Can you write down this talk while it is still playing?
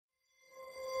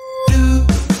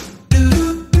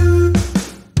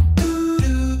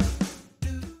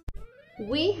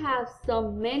have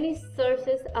so many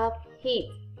sources of heat.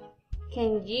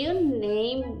 Can you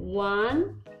name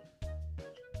one?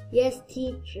 Yes,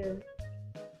 teacher.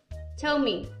 Tell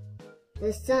me.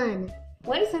 The sun.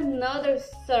 What is another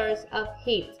source of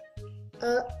heat?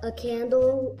 A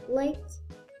candle light.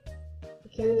 A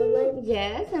candlelight?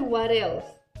 Yes, and what else?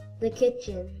 The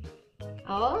kitchen.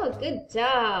 Oh, good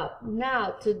job.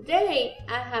 Now, today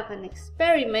I have an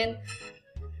experiment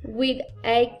with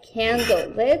a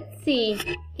candle. Let's see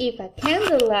if a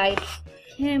candlelight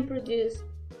can produce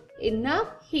enough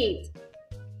heat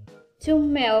to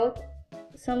melt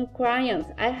some crayons.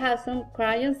 I have some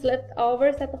crayons left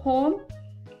overs at home,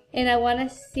 and I want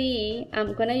to see,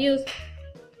 I'm going to use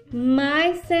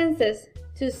my senses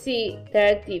to see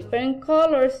there are different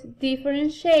colors,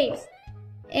 different shapes,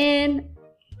 and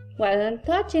what I'm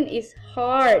touching is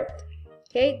hard.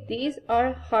 Okay, these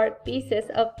are hard pieces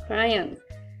of crayons.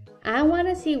 I want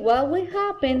to see what will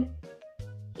happen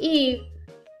if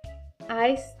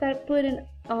I start putting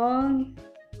on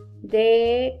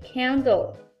the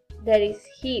candle that is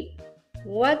heat.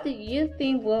 What do you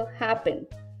think will happen?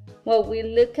 Well, we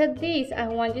look at this. I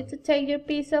want you to take your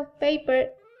piece of paper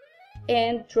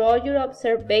and draw your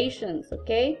observations,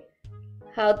 okay?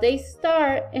 How they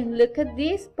start, and look at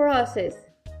this process.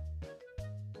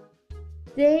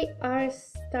 They are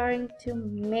starting to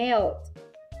melt.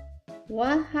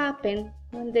 What happened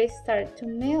when they start to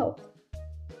melt?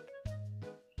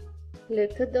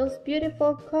 Look at those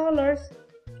beautiful colors.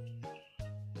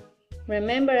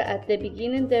 Remember, at the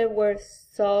beginning they were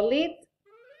solid,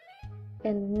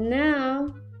 and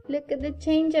now look at the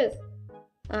changes.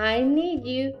 I need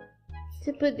you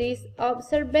to put these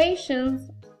observations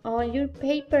on your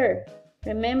paper.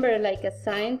 Remember, like a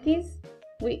scientist,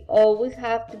 we always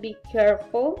have to be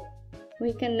careful.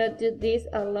 We cannot do this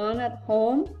alone at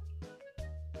home.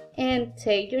 And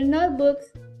take your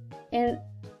notebooks and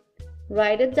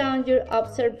write it down, your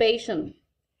observation.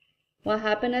 What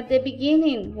happened at the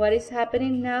beginning? What is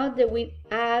happening now that we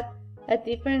add a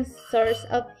different source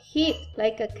of heat,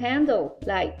 like a candle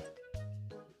light?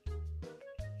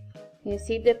 You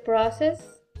see the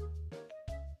process?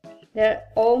 They're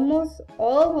almost,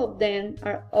 all of them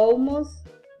are almost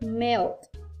melt.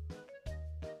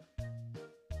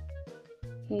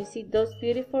 You see those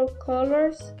beautiful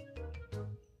colors?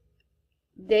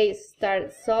 They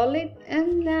start solid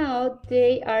and now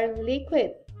they are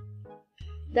liquid.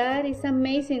 That is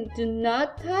amazing. Do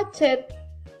not touch it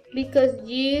because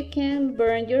you can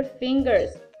burn your fingers.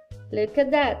 Look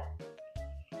at that.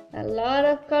 A lot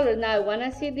of color. Now I want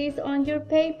to see this on your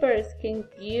papers. Can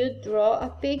you draw a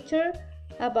picture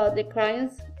about the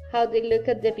crayons, how they look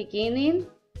at the beginning,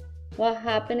 what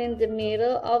happened in the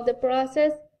middle of the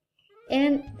process,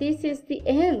 and this is the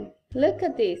end. Look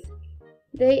at this.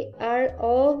 They are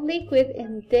all liquid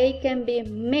and they can be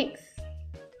mixed.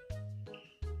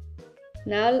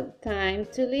 Now time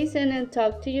to listen and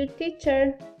talk to your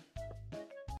teacher.